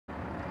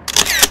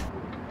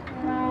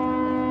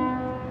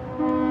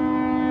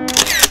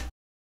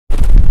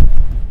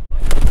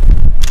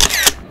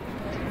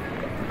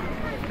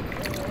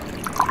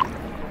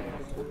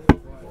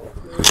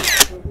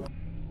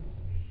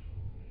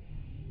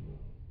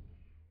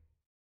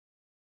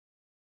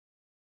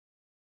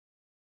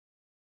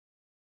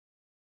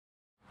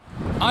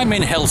I'm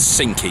in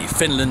Helsinki,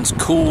 Finland's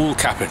cool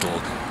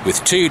capital,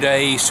 with 2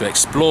 days to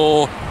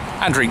explore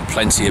and drink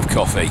plenty of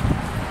coffee.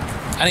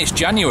 And it's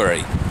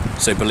January,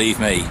 so believe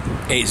me,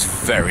 it's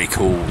very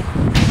cool.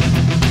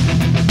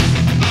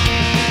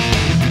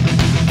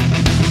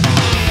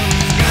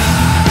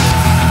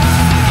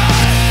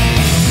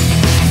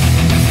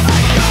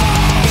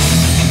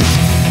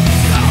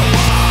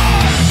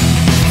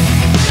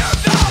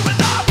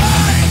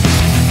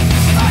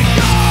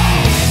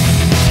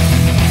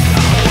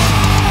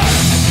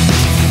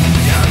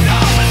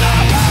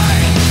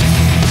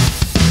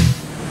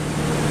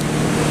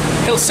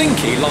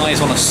 Helsinki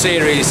lies on a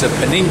series of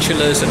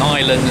peninsulas and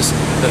islands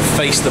that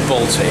face the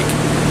Baltic,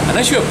 and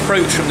as you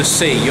approach from the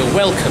sea you're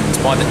welcomed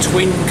by the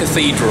twin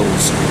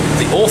cathedrals,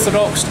 the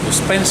Orthodox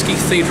Ouspensky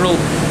Cathedral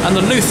and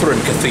the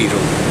Lutheran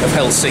Cathedral of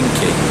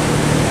Helsinki.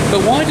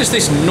 But why does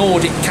this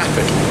Nordic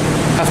capital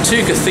have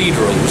two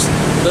cathedrals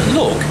that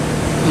look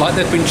like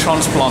they've been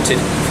transplanted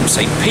from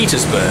St.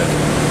 Petersburg?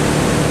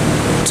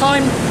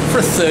 Time for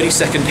a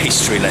 30-second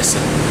history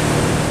lesson.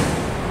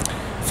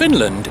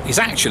 Finland is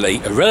actually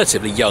a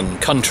relatively young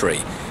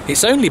country.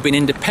 It's only been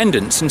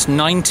independent since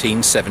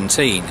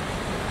 1917.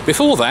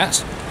 Before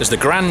that, as the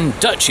Grand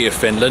Duchy of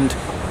Finland,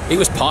 it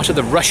was part of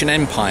the Russian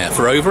Empire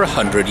for over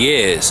 100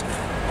 years.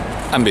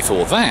 And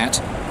before that,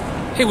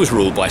 it was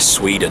ruled by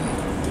Sweden.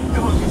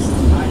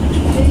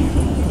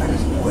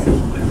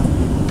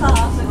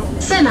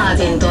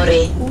 Senaatin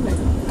tori.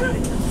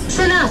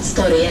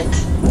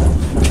 Senatstoriet.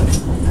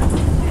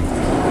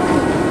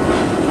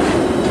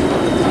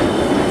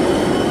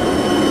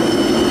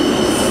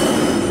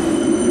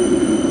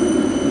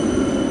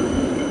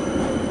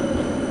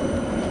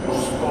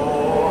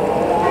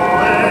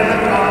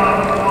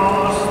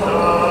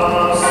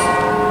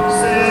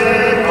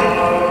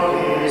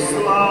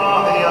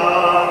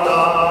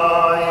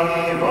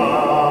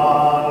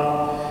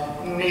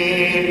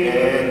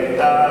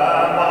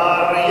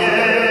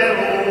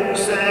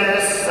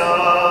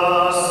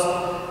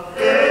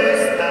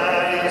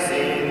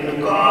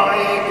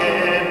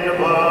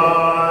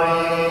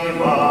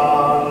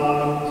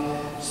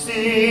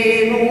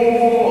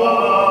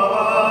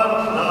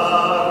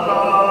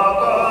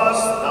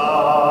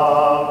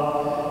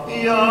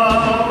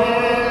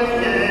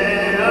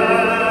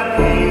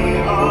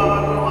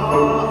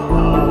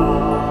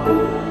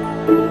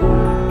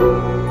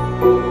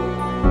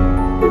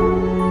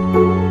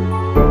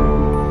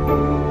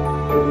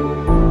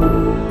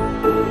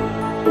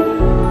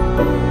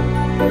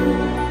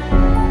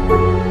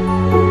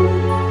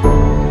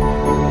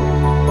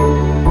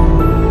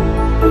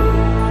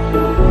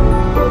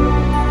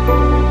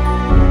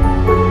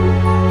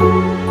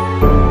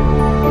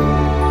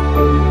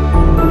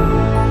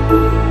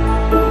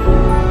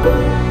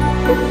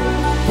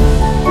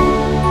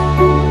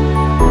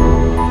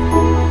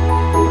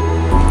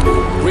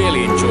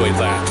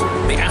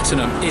 The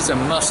Ateneum is a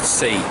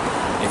must-see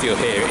if you're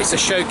here. It's a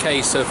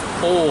showcase of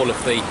all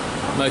of the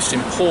most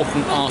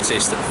important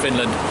artists that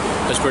Finland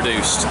has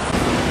produced.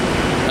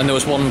 And there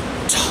was one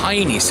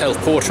tiny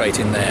self-portrait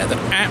in there that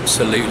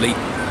absolutely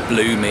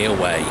blew me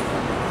away.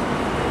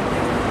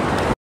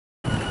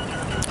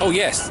 Oh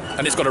yes,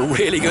 and it's got a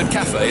really good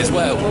cafe as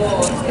well.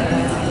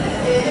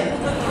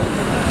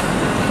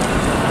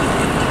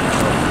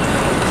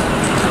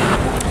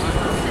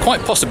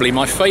 Quite possibly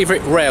my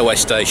favourite railway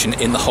station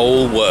in the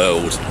whole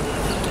world.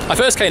 I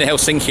first came to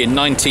Helsinki in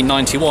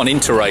 1991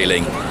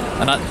 interrailing,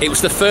 and it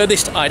was the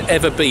furthest I'd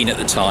ever been at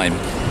the time.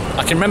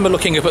 I can remember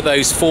looking up at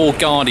those four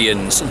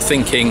guardians and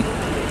thinking,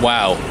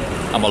 wow,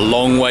 I'm a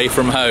long way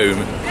from home.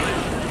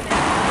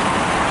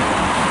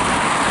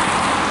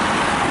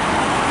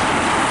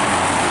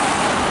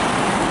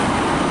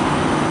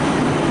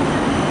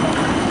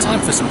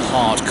 Time for some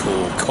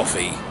hardcore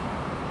coffee.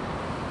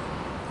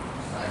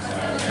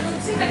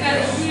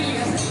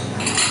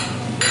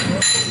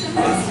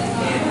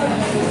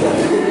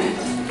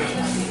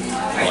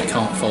 I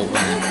can't fault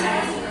that.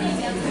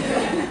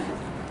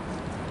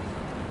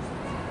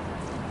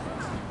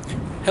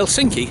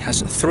 Helsinki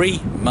has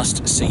three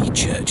must-see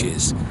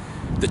churches.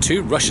 The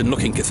two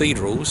Russian-looking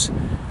cathedrals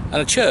and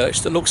a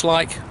church that looks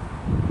like,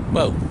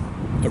 well,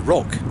 a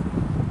rock.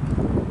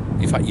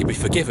 In fact, you'd be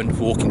forgiven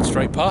for walking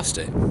straight past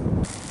it.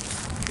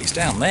 It's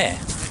down there.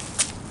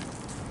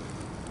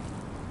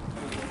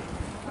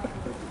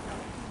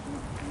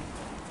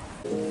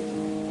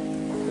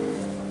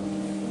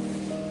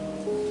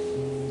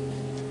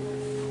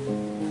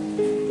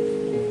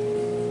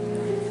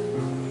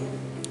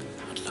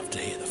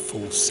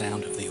 Full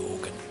sound of the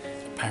organ.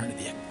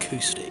 Apparently the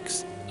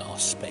acoustics are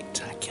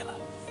spectacular.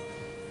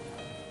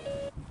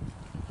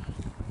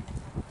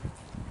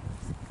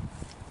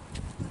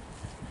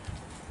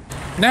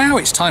 Now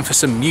it's time for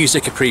some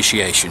music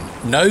appreciation.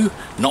 No,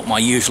 not my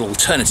usual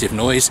alternative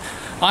noise.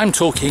 I'm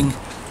talking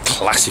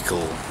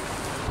classical.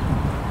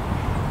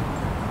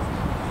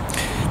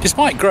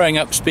 Despite growing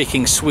up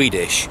speaking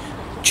Swedish,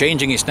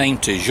 changing its name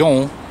to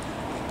Jean,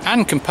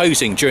 and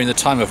composing during the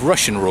time of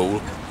Russian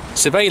rule,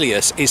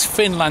 Sibelius is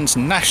Finland's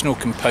national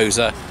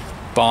composer,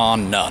 bar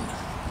none.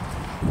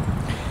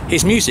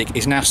 His music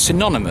is now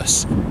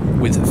synonymous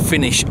with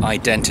Finnish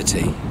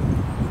identity.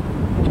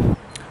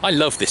 I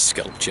love this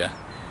sculpture.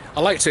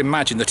 I like to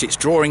imagine that it's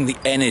drawing the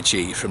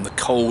energy from the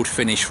cold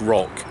Finnish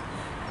rock,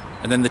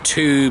 and then the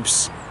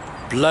tubes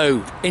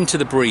blow into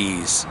the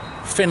breeze,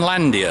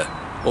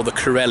 Finlandia or the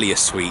Karelia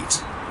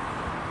suite.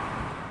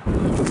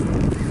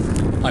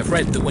 I've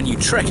read that when you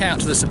trek out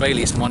to the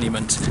Sibelius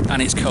monument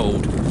and it's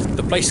cold,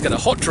 the place to get a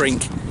hot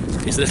drink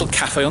is a little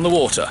cafe on the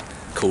water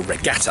called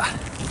Regatta.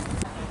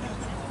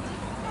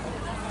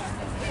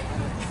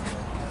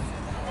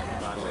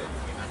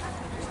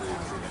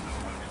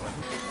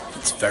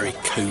 It's very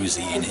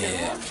cosy in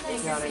here,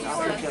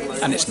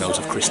 and it smells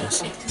of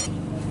Christmas.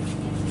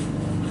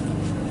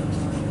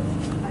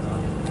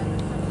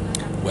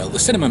 Well, the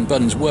cinnamon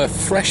buns were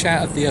fresh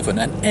out of the oven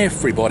and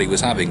everybody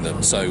was having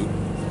them, so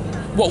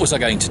what was I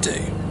going to do?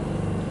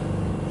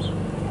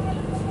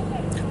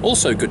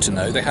 Also good to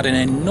know they had an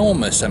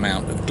enormous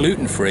amount of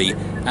gluten-free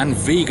and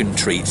vegan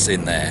treats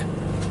in there.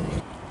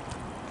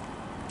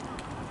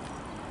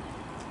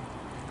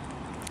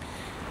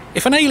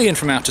 If an alien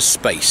from outer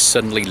space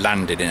suddenly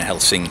landed in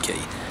Helsinki,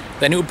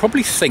 then it would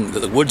probably think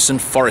that the woods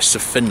and forests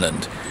of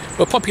Finland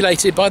were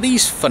populated by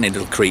these funny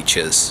little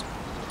creatures.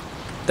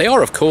 They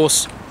are, of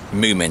course,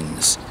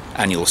 moomins,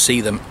 and you'll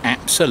see them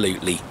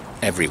absolutely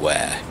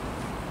everywhere.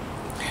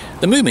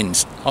 The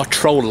moomins are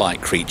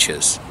troll-like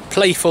creatures,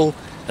 playful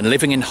and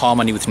living in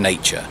harmony with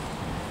nature.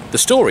 The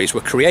stories were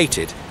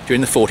created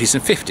during the 40s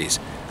and 50s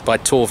by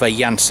Tove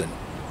Jansson.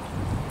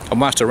 And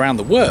whilst around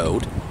the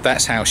world,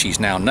 that's how she's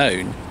now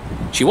known,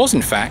 she was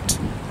in fact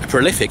a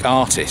prolific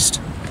artist.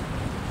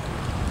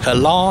 Her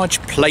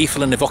large,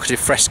 playful and evocative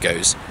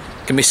frescoes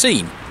can be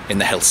seen in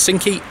the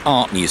Helsinki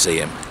Art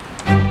Museum.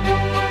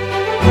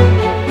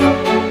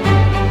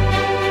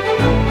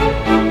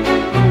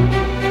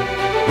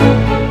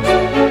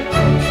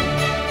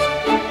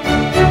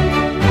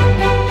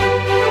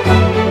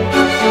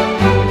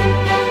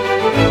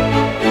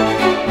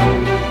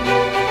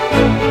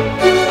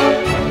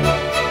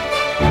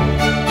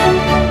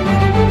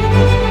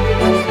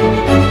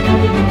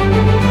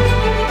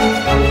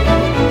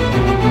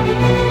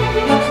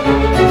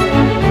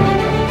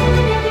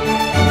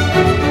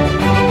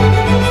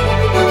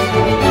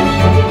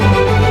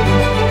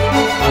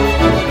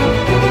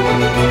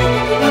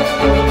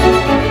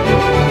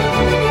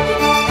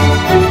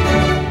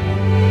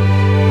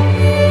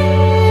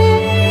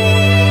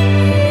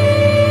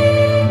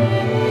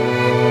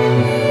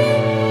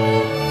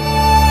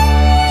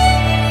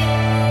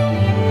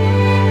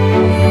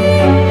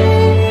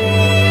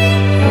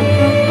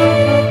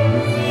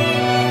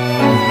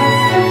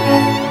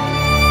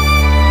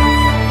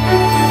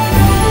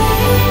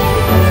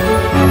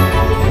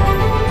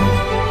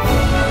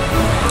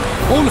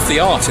 The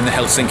art in the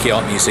Helsinki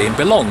Art Museum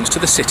belongs to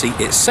the city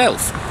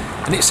itself,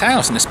 and it's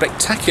housed in a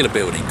spectacular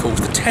building called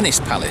the Tennis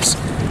Palace,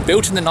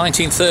 built in the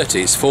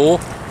 1930s for,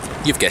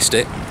 you've guessed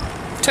it,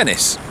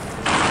 tennis.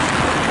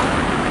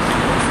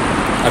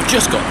 I've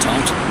just got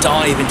time to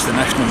dive into the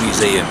National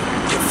Museum,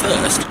 but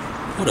first,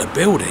 what a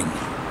building!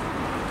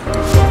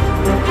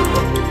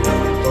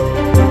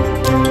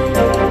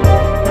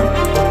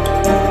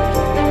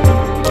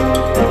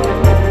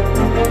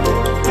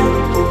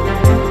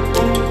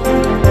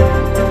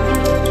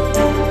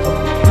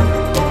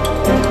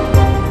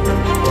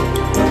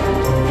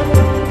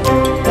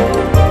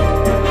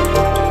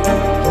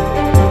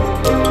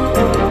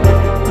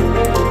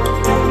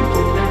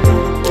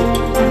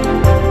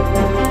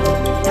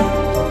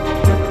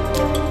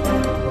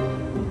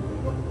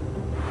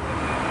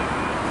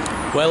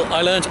 Well,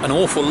 I learned an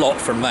awful lot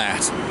from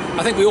that.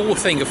 I think we all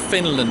think of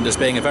Finland as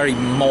being a very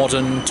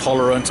modern,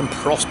 tolerant and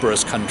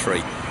prosperous country.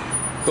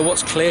 But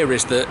what's clear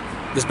is that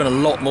there's been a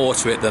lot more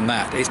to it than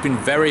that. It's been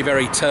very,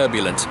 very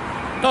turbulent,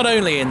 not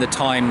only in the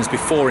times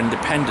before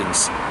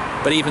independence,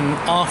 but even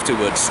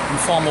afterwards and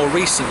far more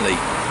recently.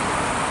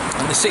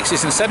 In the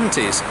 60s and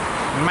 70s,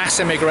 mass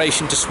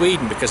emigration to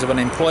Sweden because of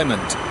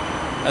unemployment,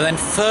 and then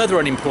further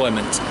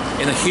unemployment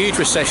in a huge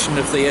recession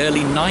of the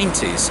early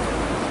 90s.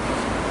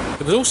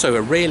 There was also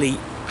a really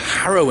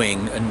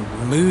harrowing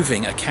and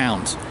moving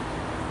account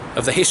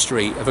of the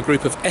history of a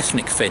group of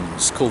ethnic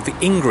Finns called the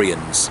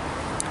Ingrians,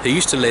 who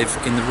used to live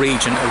in the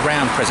region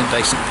around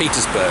present-day St.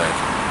 Petersburg,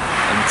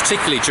 and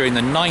particularly during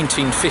the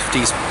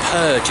 1950s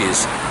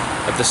purges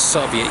of the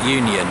Soviet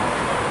Union.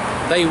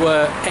 They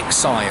were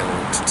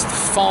exiled to the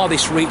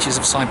farthest reaches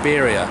of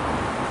Siberia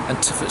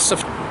and to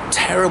such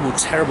terrible,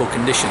 terrible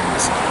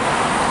conditions,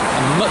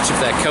 and much of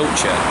their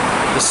culture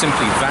has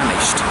simply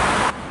vanished.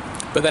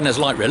 But then as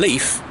light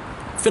relief,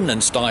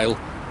 Finland style,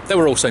 there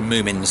were also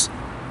moomins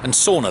and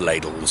sauna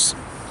ladles.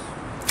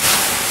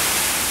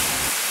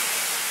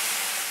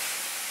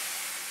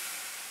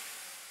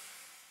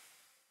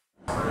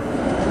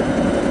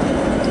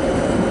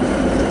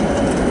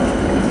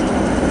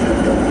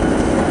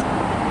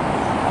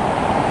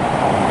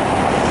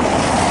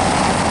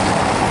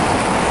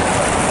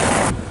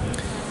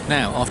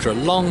 Now, after a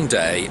long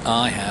day,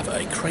 I have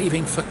a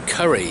craving for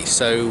curry,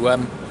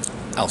 so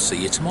I'll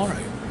see you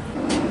tomorrow.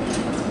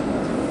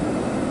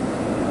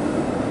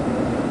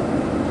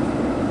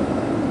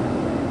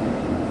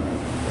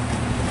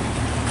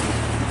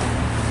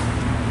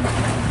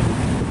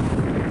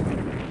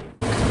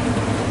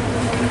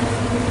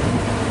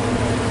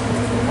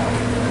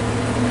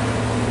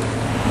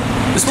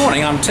 This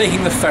morning I'm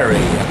taking the ferry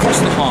across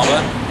the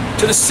harbour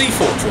to the sea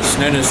fortress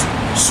known as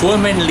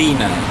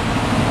Suomenlinna.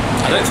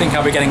 I don't think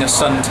I'll be getting a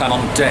suntan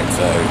on deck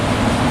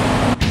though.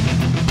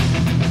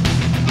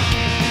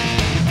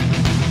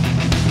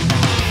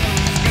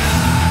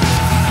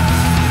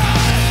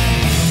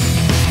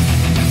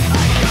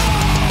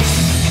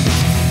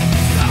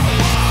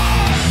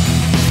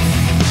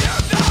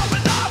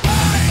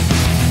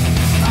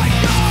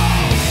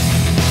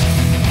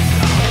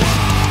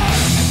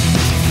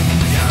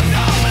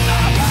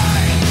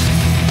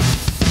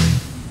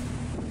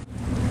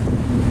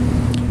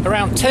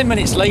 Around 10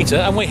 minutes later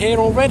and we're here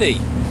already,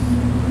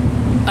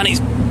 and it's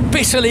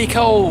bitterly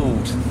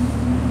cold.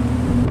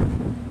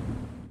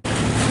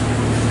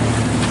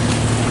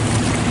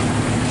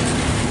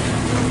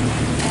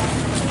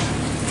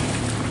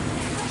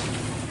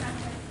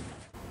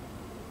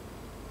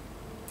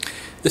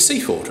 The sea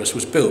fortress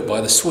was built by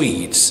the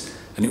Swedes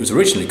and it was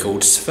originally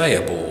called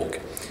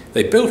Sveaborg.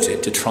 They built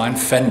it to try and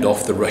fend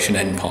off the Russian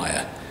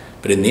Empire,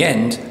 but in the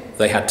end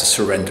they had to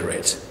surrender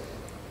it.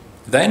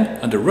 Then,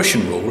 under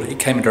Russian rule, it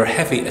came under a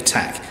heavy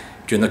attack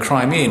during the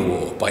Crimean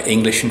War by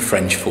English and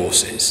French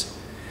forces.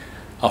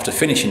 After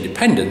Finnish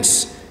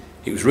independence,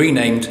 it was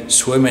renamed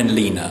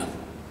Suomenlinna,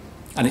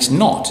 and it's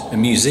not a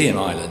museum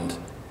island.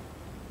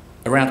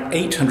 Around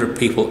 800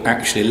 people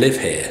actually live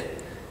here,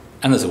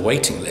 and there's a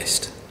waiting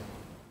list.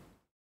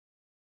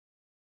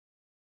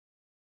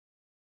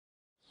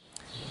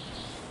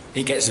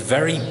 It gets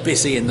very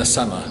busy in the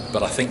summer,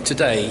 but I think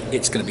today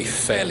it's going to be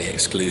fairly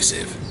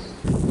exclusive.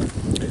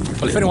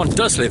 Well, if anyone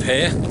does live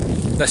here,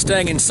 they're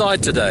staying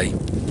inside today,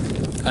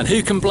 and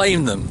who can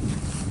blame them?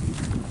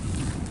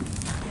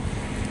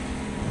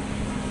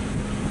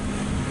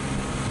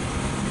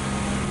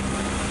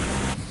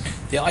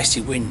 The icy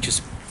wind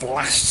just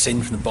blasts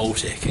in from the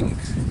Baltic and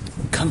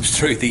comes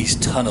through these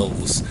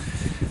tunnels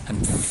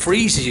and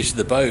freezes you to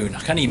the bone.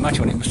 I can't even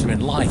imagine what it must have been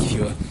like if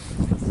you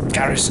were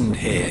garrisoned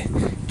here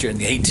during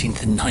the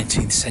 18th and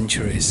 19th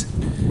centuries.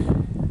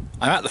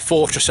 I'm at the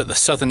fortress at the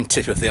southern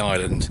tip of the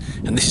island,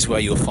 and this is where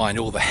you'll find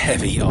all the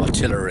heavy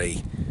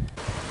artillery.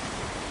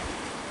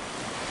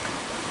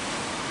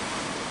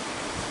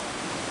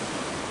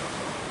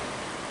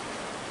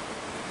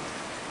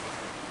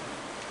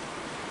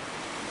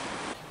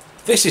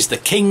 This is the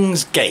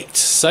King's Gate,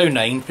 so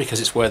named because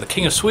it's where the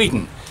King of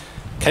Sweden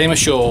came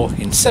ashore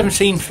in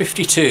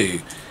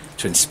 1752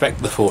 to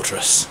inspect the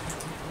fortress.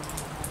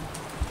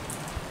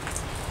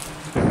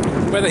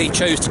 Whether he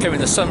chose to come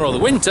in the summer or the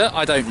winter,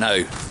 I don't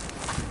know.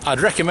 I'd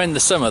recommend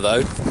the summer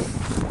though.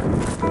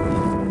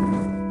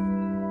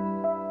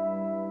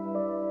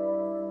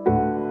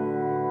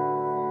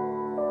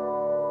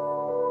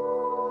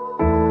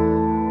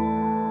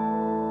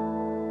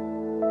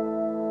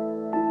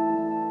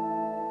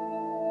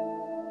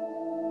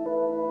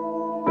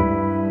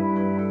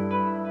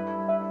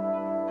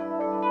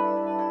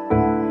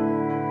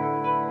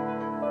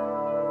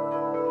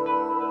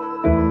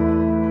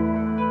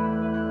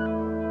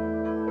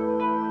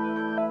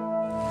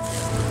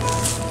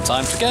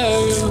 Time to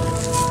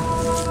go!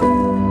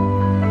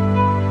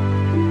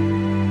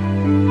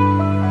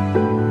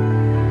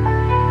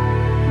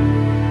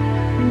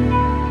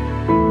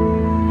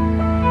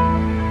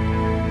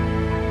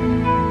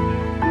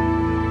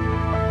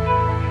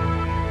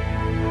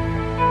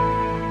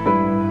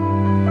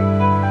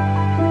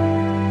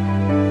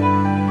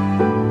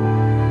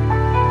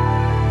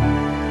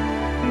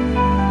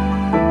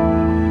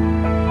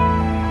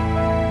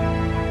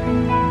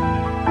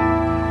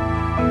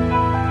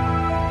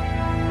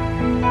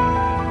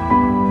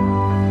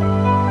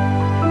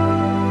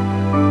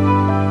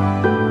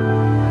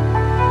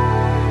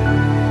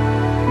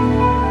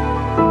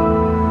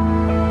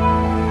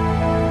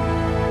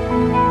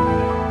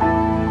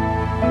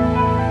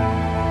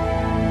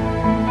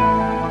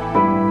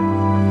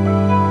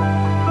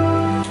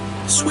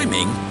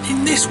 Swimming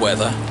in this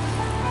weather?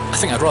 I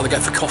think I'd rather go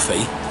for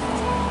coffee.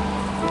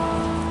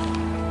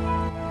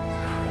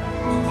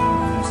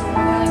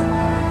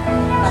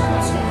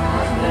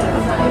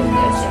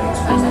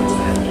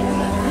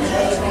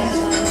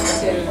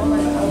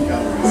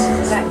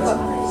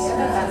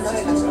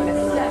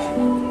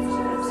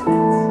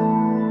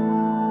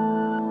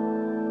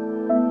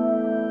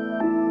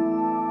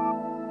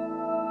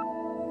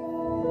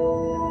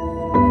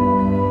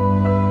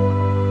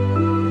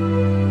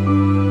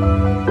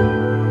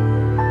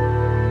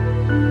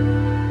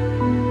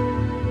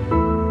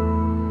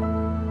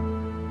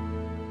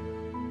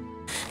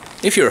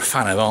 If you're a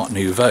fan of Art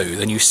Nouveau,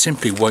 then you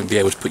simply won't be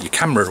able to put your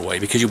camera away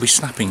because you'll be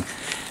snapping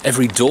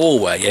every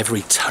doorway,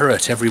 every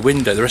turret, every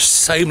window. There are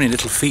so many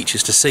little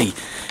features to see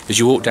as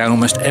you walk down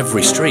almost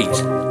every street.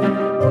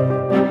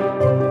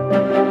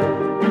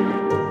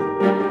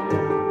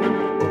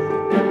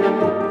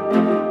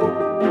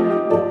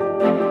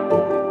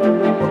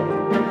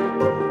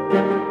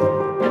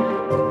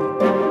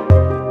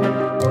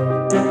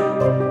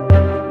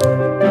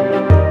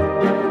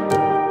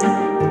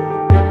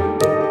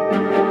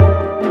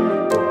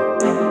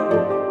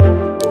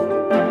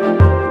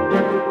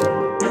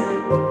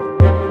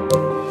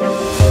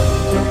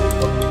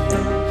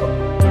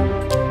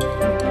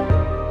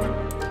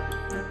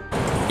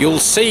 You'll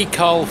see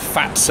Karl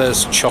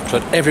Fatzer's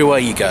chocolate everywhere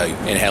you go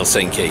in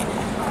Helsinki,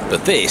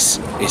 but this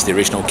is the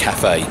original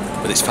cafe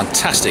with its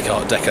fantastic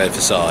Art Deco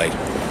facade.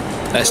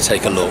 Let's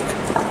take a look.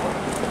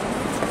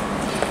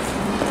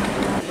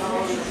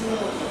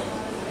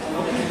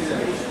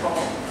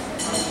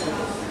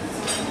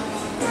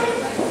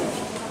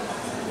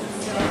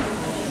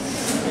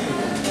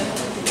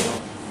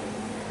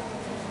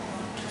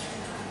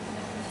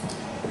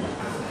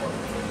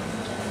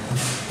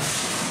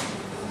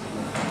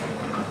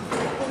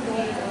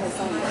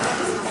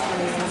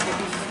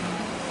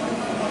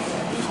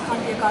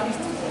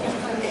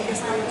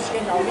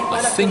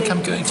 I think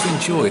I'm going to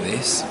enjoy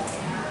this.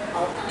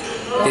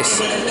 This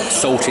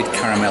salted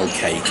caramel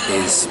cake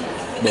is,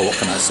 well, what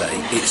can I say?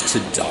 It's to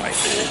die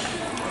for.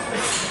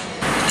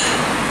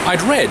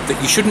 I'd read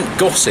that you shouldn't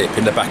gossip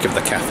in the back of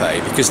the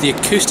cafe because the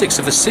acoustics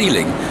of the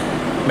ceiling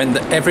meant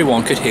that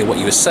everyone could hear what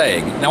you were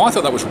saying. Now, I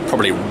thought that was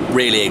probably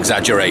really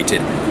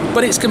exaggerated,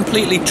 but it's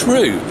completely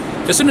true.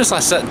 As soon as I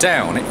sat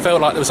down, it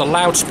felt like there was a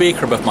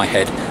loudspeaker above my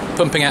head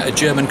pumping out a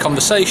German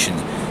conversation,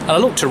 and I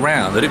looked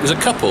around and it was a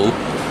couple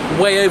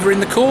way over in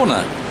the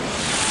corner.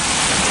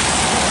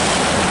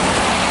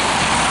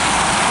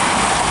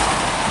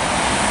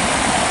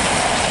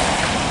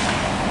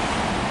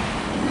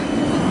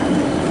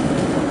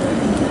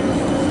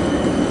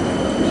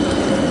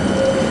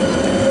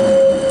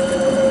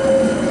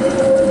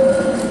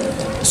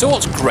 So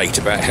what's great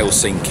about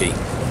Helsinki?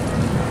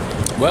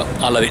 Well,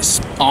 I love its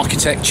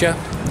architecture,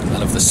 I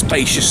love the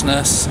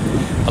spaciousness,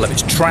 I love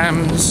its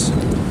trams,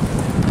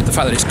 the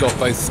fact that it's got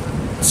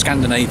both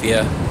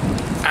Scandinavia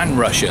and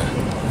Russia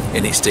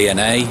in its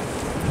DNA,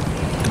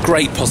 a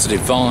great positive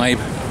vibe.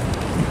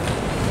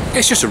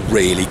 It's just a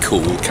really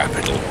cool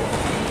capital.